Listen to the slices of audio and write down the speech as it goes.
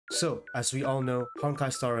So, as we all know,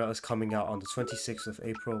 Honkai Star Rail is coming out on the 26th of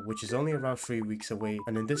April, which is only around 3 weeks away,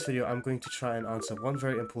 and in this video I'm going to try and answer one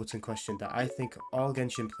very important question that I think all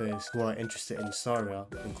Genshin players who are interested in Star Rail,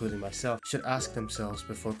 including myself, should ask themselves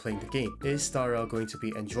before playing the game. Is Star Rail going to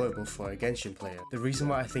be enjoyable for a Genshin player? The reason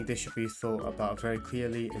why I think they should be thought about very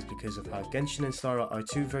clearly is because of how Genshin and Star Rail are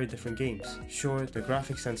two very different games. Sure, the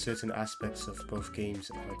graphics and certain aspects of both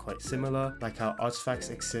games are quite similar, like how artifacts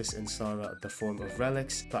exist in Star Rail in the form of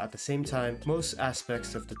relics, but at the same time, most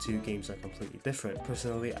aspects of the two games are completely different.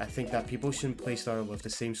 Personally, I think that people shouldn't play Star Rail with the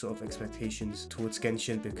same sort of expectations towards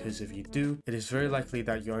Genshin, because if you do, it is very likely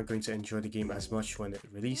that you aren't going to enjoy the game as much when it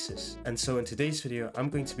releases. And so in today's video, I'm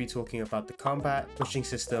going to be talking about the combat, pushing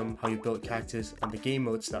system, how you build characters, and the game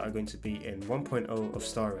modes that are going to be in 1.0 of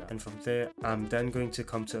Star Rail. And from there, I'm then going to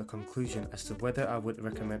come to a conclusion as to whether I would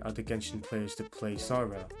recommend other Genshin players to play Star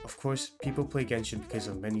Rail. Of course, people play Genshin because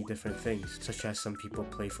of many different things, such as some people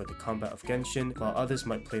play for the combat of Genshin, while others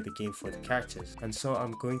might play the game for the characters, and so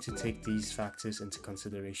I'm going to take these factors into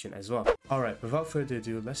consideration as well. Alright, without further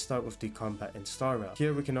ado, let's start with the combat in Star Rail.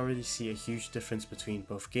 Here we can already see a huge difference between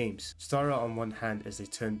both games. Star Rail on one hand is a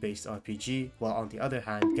turn-based RPG, while on the other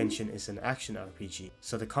hand, Genshin is an action RPG.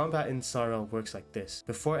 So the combat in Star Rail works like this.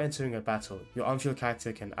 Before entering a battle, your on-field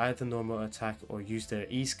character can either normal attack or use their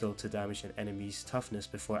E skill to damage an enemy's toughness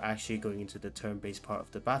before actually going into the turn-based part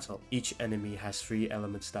of the battle. Each enemy has 3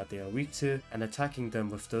 elements that they are weak to, and attacking them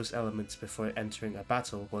with those elements before entering a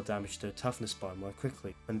battle will damage their toughness bar more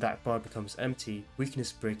quickly. When that bar becomes empty,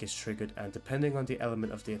 weakness break is triggered, and depending on the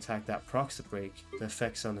element of the attack that procs the break, the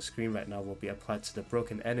effects on the screen right now will be applied to the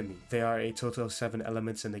broken enemy. There are a total of 7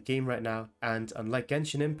 elements in the game right now, and unlike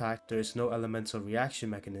Genshin Impact, there is no elemental reaction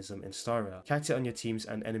mechanism in Star Rail. Character on your teams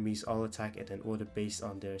and enemies all attack in an order based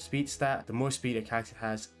on their speed stat. The more speed a character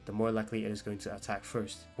has, the more likely it is going to attack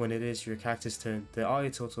first. When it is your character's turn, there are a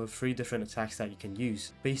total of 3 different attacks that you can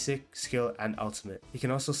use: basic, skill, and ultimate. You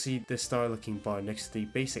can also see the star looking bar next to the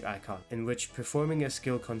basic icon, in which performing a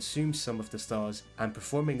skill consumes some of the stars and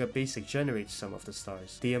performing a basic generates some of the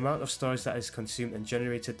stars. The amount of stars that is consumed and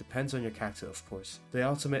generated depends on your character, of course. The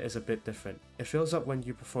ultimate is a bit different. It fills up when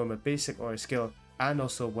you perform a basic or a skill, and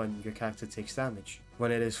also when your character takes damage.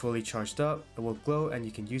 When it is fully charged up, it will glow and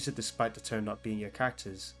you can use it despite the turn not being your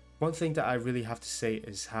character's. One thing that I really have to say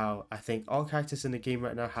is how I think all characters in the game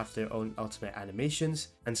right now have their own ultimate animations,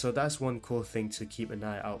 and so that's one cool thing to keep an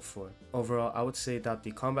eye out for. Overall, I would say that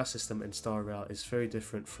the combat system in Star Rail is very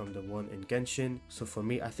different from the one in Genshin, so for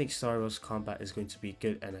me, I think Star Rail's combat is going to be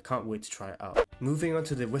good and I can't wait to try it out. Moving on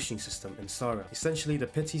to the wishing system in Star Rail. Essentially, the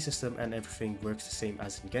pity system and everything works the same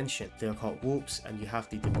as in Genshin. They are called warps, and you have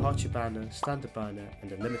the departure banner, standard banner,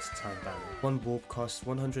 and the limited time banner. One warp costs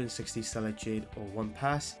 160 stellar jade or 1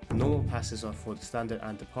 pass. The normal passes are for the standard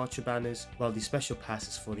and departure banners, while the special pass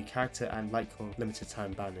is for the character and light cone limited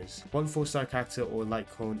time banners. One 4-star character or light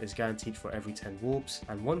cone is guaranteed for every 10 warps,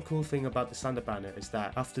 and one cool thing about the standard banner is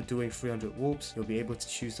that after doing 300 warps, you'll be able to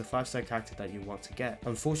choose the 5-star character that you want to get.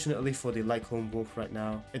 Unfortunately for the light cone warp right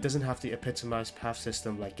now, it doesn't have the epitomized path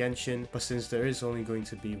system like Genshin, but since there is only going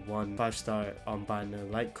to be one 5-star on banner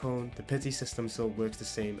light cone, the pity system still works the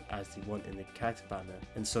same as the one in the character banner,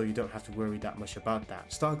 and so you don't have to worry that much about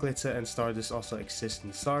that. Star Glitter and Stardust also exist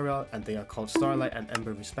in Star Rail, and they are called Starlight and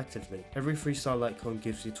Ember respectively. Every 3-star light cone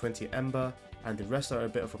gives you 20 Ember, and the rest are a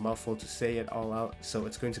bit of a mouthful to say it all out, so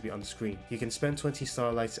it's going to be on the screen. You can spend 20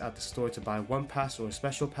 starlights at the store to buy 1 pass or a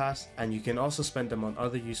special pass, and you can also spend them on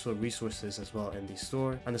other useful resources as well in the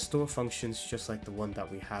store, and the store functions just like the one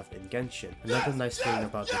that we have in Genshin. Another nice thing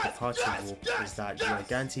about the departure warp is that you are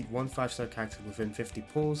guaranteed 1 5-star character within 50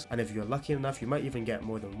 pulls, and if you're lucky enough, you might even get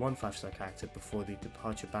more than 1 5-star character before the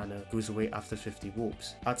departure banner goes away after 50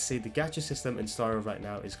 warps. I'd say the gacha system in Star Rail right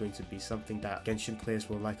now is going to be something that Genshin players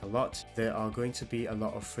will like a lot. There are going to be a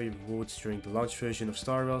lot of free rewards during the launch version of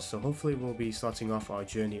Star Rail, so hopefully we'll be starting off our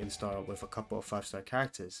journey in Star Rail with a couple of 5-star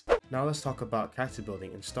characters. Now let's talk about character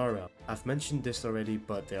building in Star Rail. I've mentioned this already,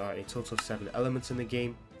 but there are a total of 7 elements in the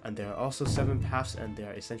game, and there are also 7 paths, and they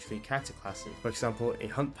are essentially character classes. For example, a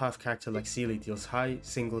hunt path character like Seely deals high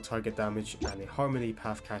single target damage, and a harmony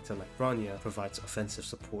path character like Bronya provides offensive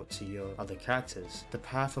support to your other characters. The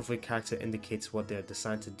path of a character indicates what they are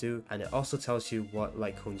designed to do, and it also tells you what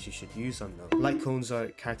light cones you should use on them. Light cones are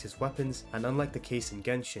characters' weapons, and unlike the case in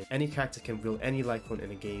Genshin, any character can wield any light cone in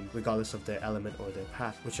a game regardless of their element or their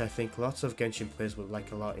path, which I think lots of Genshin players would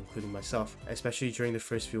like a lot, including myself, especially during the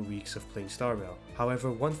first few weeks of playing Star Rail.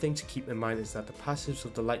 However, one one thing to keep in mind is that the passives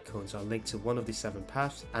of the light cones are linked to one of the 7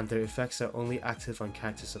 paths, and their effects are only active on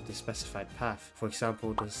characters of the specified path. For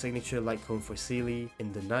example, the signature light cone for Sealy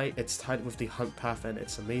in the night, it's tied with the hunt path, and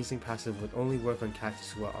its amazing passive would only work on characters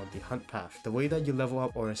who are on the hunt path. The way that you level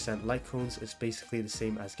up or ascend light cones is basically the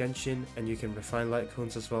same as Genshin, and you can refine light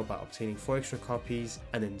cones as well by obtaining 4 extra copies,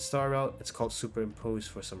 and in Star Rail it's called superimpose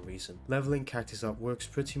for some reason. Leveling characters up works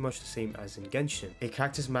pretty much the same as in Genshin. A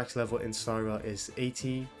character's max level in Star Rail is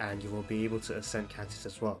 80, and you will be able to ascend characters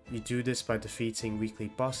as well. You do this by defeating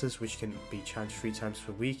weekly bosses, which can be charged 3 times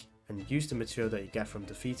per week, and use the material that you get from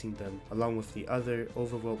defeating them along with the other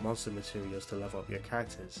overworld monster materials to level up your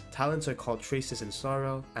characters. Talents are called traces in Star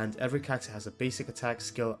Rail, and every character has a basic attack,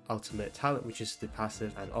 skill, ultimate, talent which is the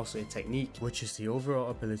passive, and also a technique which is the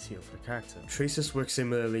overall ability of your character. Traces work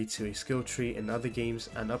similarly to a skill tree in other games,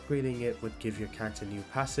 and upgrading it would give your character new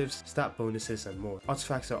passives, stat bonuses, and more.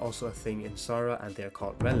 Artifacts are also a thing in Star Rail, and they are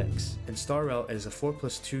called relics. In Star Rail is a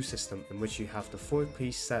 4+2 system in which you have the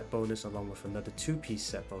 4-piece set bonus along with another 2-piece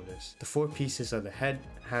set bonus. The 4 pieces are the head,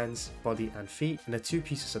 hands, body, and feet, and the 2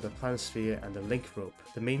 pieces are the planisphere and the link rope.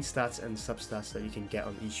 The main stats and substats that you can get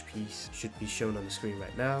on each piece should be shown on the screen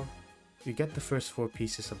right now. You get the first 4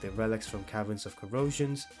 pieces of the relics from Caverns of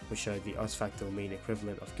Corrosions, which are the artifact domain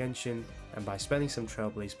equivalent of Genshin, and by spending some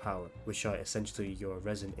Trailblaze power, which are essentially your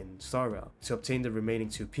resin in Star Rail. To obtain the remaining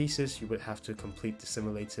 2 pieces, you would have to complete the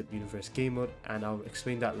simulated universe game mode, and I'll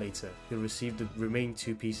explain that later. You'll receive the remaining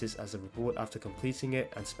 2 pieces as a reward after completing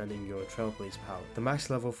it and spending your Trailblaze power. The max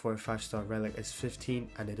level for a 5-star relic is 15,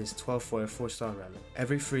 and it is 12 for a 4-star relic.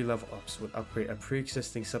 Every 3 level ups would upgrade a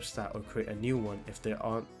pre-existing substat or create a new one if there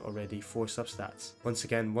aren't already 4 substats. Once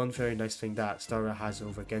again, one very nice thing that Star Rail has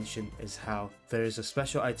over Genshin is how there is a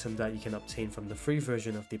special item that you can obtain from the free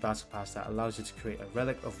version of the battle pass that allows you to create a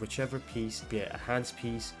relic of whichever piece, be it a hands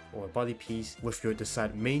piece or a body piece, with your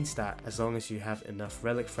desired main stat as long as you have enough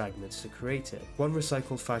relic fragments to create it. One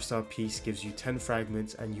recycled 5-star piece gives you 10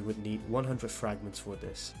 fragments, and you would need 100 fragments for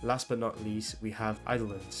this. Last but not least, we have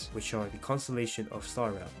Eidolons, which are the constellation of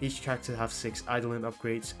Star Rail. Each character have 6 Eidolon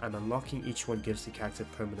upgrades, and unlocking each one gives the character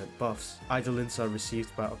permanent buffs. Eidolons are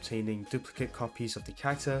received by obtaining duplicate copies of the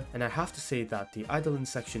character, and I have to say that the Eidolon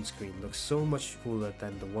section screen looks so much cooler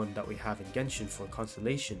than the one that we have in Genshin for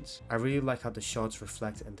constellations. I really like how the shards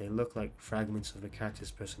reflect and they look like fragments of the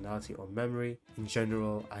character's personality or memory. In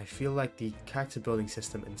general, I feel like the character building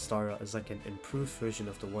system in Star Rail is like an improved version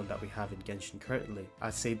of the one that we have in Genshin currently.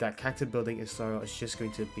 I'd say that character building in Star Rail is just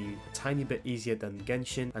going to be a tiny bit easier than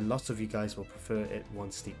Genshin, and lots of you guys will prefer it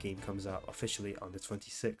once the game comes out officially on the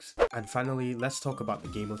 26th. And finally, let's talk about the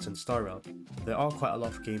game modes in Star Rail. There are quite a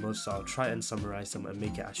lot of game modes, so I'll try and summarize them and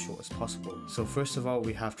make it as short as possible. So first of all,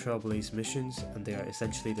 we have Trailblaze missions, and they are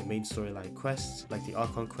essentially the main storyline quests, like the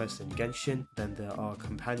Archon quest in Genshin. Then there are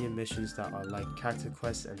companion missions that are like character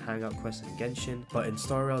quests and hangout quests in Genshin. But in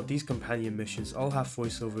Star Rail, these companion missions all have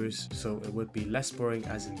voiceovers, so it would be less boring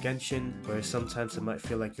as in Genshin, whereas sometimes it might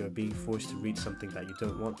feel like you're being forced to read something that you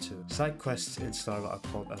don't want to. Side quests in Star Rail are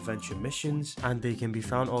called adventure missions, and they can be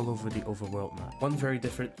found all over the overworld map. One very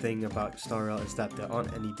different thing about Star Rail is that there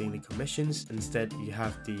aren't any daily commissions. Instead, you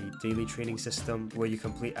have the daily training system where you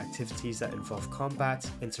complete activities that involve combat,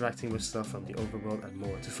 interacting with stuff from the overworld, and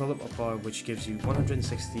more, to fill up a bar which gives you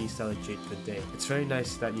 160 stellar jade per day. It's very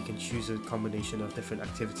nice that you can choose a combination of different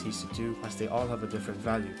activities to do, as they all have a different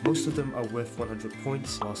value. Most of them are worth 100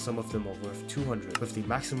 points, while some of them are worth 200, with the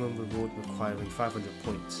maximum reward requiring 500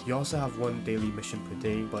 points. You also have one daily mission per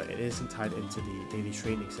day, but it isn't tied into the daily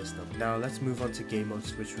training system. Now let's move on to game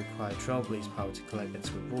modes which require Trailblaze power to collect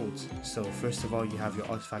its rewards. So first of all, you have your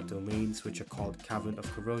artifact domains, which are called Cavern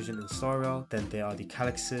of Corrosion in Star Rail. Then there are the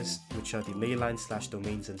Calyxes, which are the ley lines /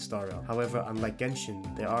 domains in Star Rail. However, unlike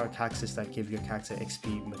Genshin, there are Calyxes that give your character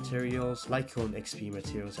XP materials, Lycone XP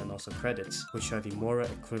materials, and also credits, which are the Mora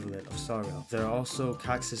equivalent of Star Rail. There are also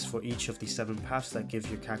Calyxes for each of the 7 paths that give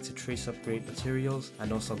your character trace upgrade materials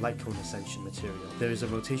and also Lycone ascension material. There is a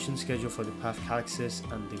rotation schedule for the path Calyxes,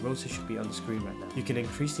 and the rota should be on the screen right now. You can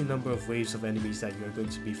increase the number of waves of enemies that you are going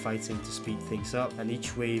to be fighting to speed things up, and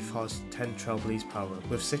each wave has 10 Trailblaze power,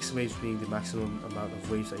 with 6 waves being the maximum amount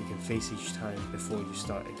of waves that you can face each time before you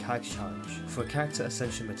start a Calyx challenge. For character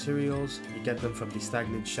ascension materials, you get them from the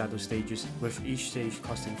stagnant shadow stages, with each stage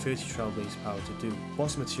costing 30 Trailblaze power to do.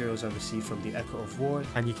 Boss materials are received from the Echo of War,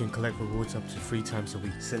 and you can collect rewards up to 3 times a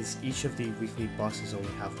week, since each of the weekly bosses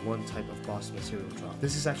only have one type of boss material drop.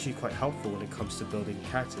 This is actually quite helpful when it comes to building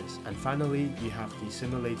characters. And finally, you have the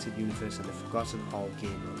Simulated Universe and the Forgotten Hall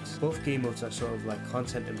game modes. Both game modes are sort of like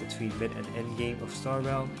content in between mid and end game of Star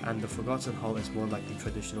Rail, and the Forgotten Hall is more like the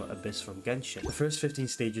traditional Abyss from Genshin. The first first 15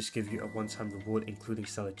 stages give you a one-time reward including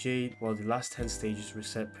Stellar Jade, while the last 10 stages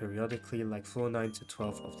reset periodically like floor 9 to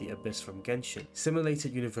 12 of the Abyss from Genshin.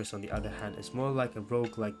 Simulated Universe on the other hand is more like a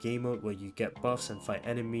roguelike game mode where you get buffs and fight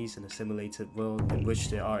enemies in a simulated world in which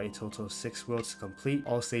there are a total of 6 worlds to complete.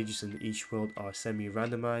 All stages in each world are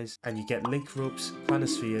semi-randomized, and you get link ropes,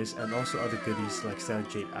 planispheres, and also other goodies like Stellar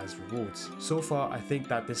Jade as rewards. So far, I think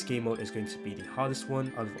that this game mode is going to be the hardest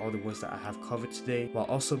one out of all the ones that I have covered today, while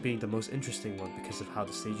also being the most interesting one because of how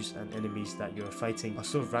the stages and enemies that you're fighting are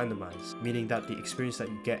sort of randomized, meaning that the experience that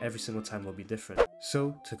you get every single time will be different.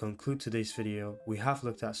 So, to conclude today's video, we have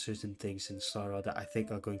looked at certain things in Star Rail that I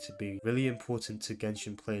think are going to be really important to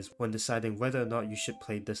Genshin players when deciding whether or not you should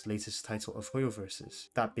play this latest title of Hoyoverses.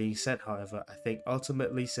 That being said, however, I think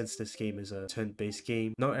ultimately, since this game is a turn-based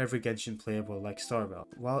game, not every Genshin player will like Star Rail.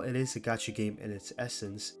 While it is a gacha game in its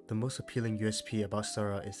essence, the most appealing USP about Star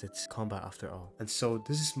Rail is its combat after all. And so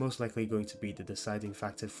this is most likely going to be the deciding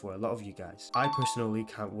factor for a lot of you guys. I personally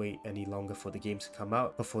can't wait any longer for the game to come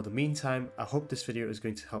out, but for the meantime, I hope this video is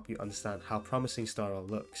going to help you understand how promising Star Rail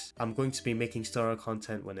looks. I'm going to be making Star Rail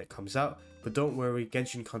content when it comes out, but don't worry,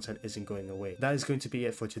 Genshin content isn't going away. That is going to be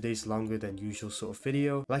it for today's longer than usual sort of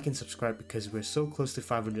video. Like and subscribe because we're so close to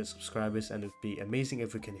 500 subscribers, and it would be amazing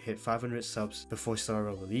if we can hit 500 subs before Star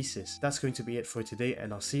Rail releases. That's going to be it for today,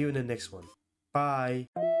 and I'll see you in the next one. Bye!